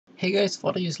Hey guys,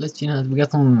 thought I'd just let you know that we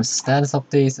got some status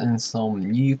updates and some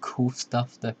new cool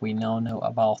stuff that we now know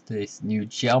about this new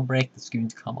jailbreak that's going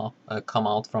to come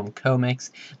out from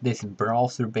Comex. This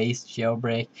browser-based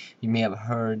jailbreak. You may have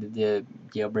heard the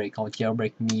jailbreak on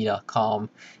JailbreakMe.com.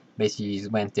 Basically, you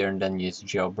just went there and then you just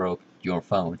jailbroke your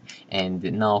phone. And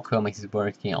now Comex is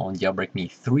working on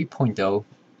JailbreakMe 3.0.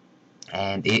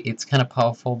 And it's kind of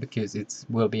powerful because it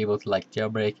will be able to like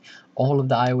jailbreak all of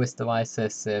the iOS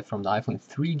devices from the iPhone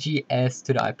 3GS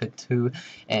to the iPad 2,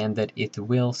 and that it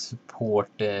will support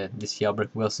this jailbreak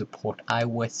will support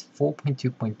iOS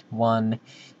 4.2.1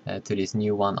 to this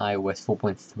new one, iOS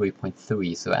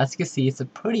 4.3.3. So as you can see, it's a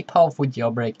pretty powerful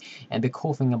jailbreak, and the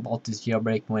cool thing about this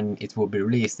jailbreak when it will be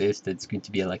released is that it's going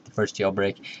to be like the first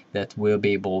jailbreak that will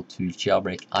be able to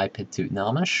jailbreak iPad 2. Now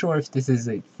I'm not sure if this is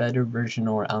a fettered version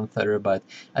or unfettered, but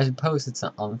I suppose it's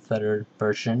an unfettered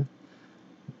version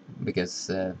because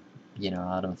I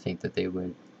don't think that they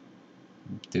would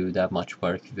do that much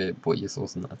work if it was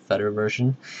also a fettered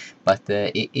version, but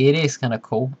it is kind of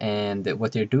cool. And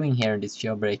what they're doing here in this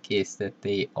jailbreak is that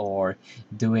they are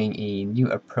doing a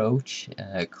new approach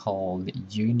called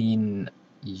Union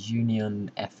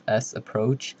FS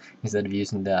approach instead of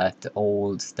using that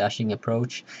old stashing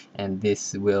approach, and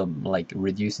this will like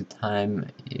reduce the time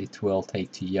it will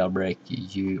take to jailbreak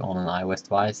you on an iOS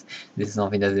device. This is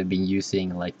something that they've been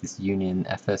using, like this Union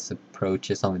FS approach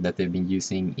is something that they've been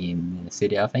using in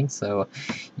Cydia, I think. So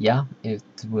yeah, it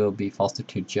will be faster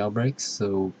to jailbreak,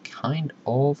 so kind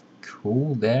of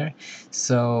cool there.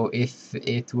 So if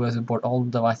it will support all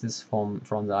devices from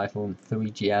the iPhone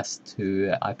 3GS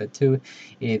to iPad 2,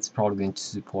 it's probably going to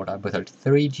support iPad Touch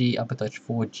 3G, iPad Touch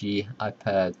 4G,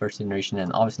 iPad first generation,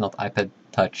 and obviously not iPad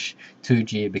Touch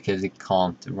 2G because it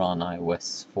can't run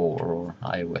iOS 4 or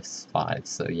iOS 5,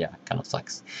 so yeah, kind of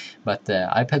sucks. But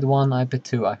iPad 1, iPad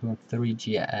 2, iPhone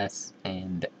 3GS,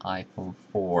 and iPhone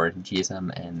 4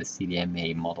 GSM and the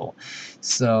CDMA model.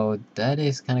 So that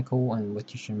is kind of cool, and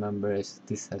what you should remember is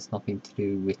this has nothing to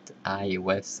do with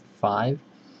iOS 5.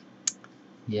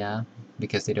 Yeah,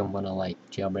 because they don't want to like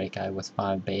jailbreak iOS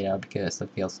 5 beta because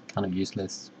that feels kind of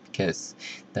useless because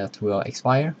that will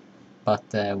expire. But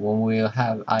when we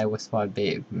have iOS 5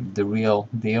 beta, the real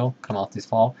deal, come out this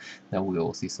fall, then we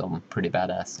will see some pretty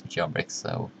badass jailbreaks.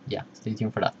 So yeah, stay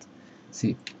tuned for that. See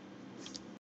you.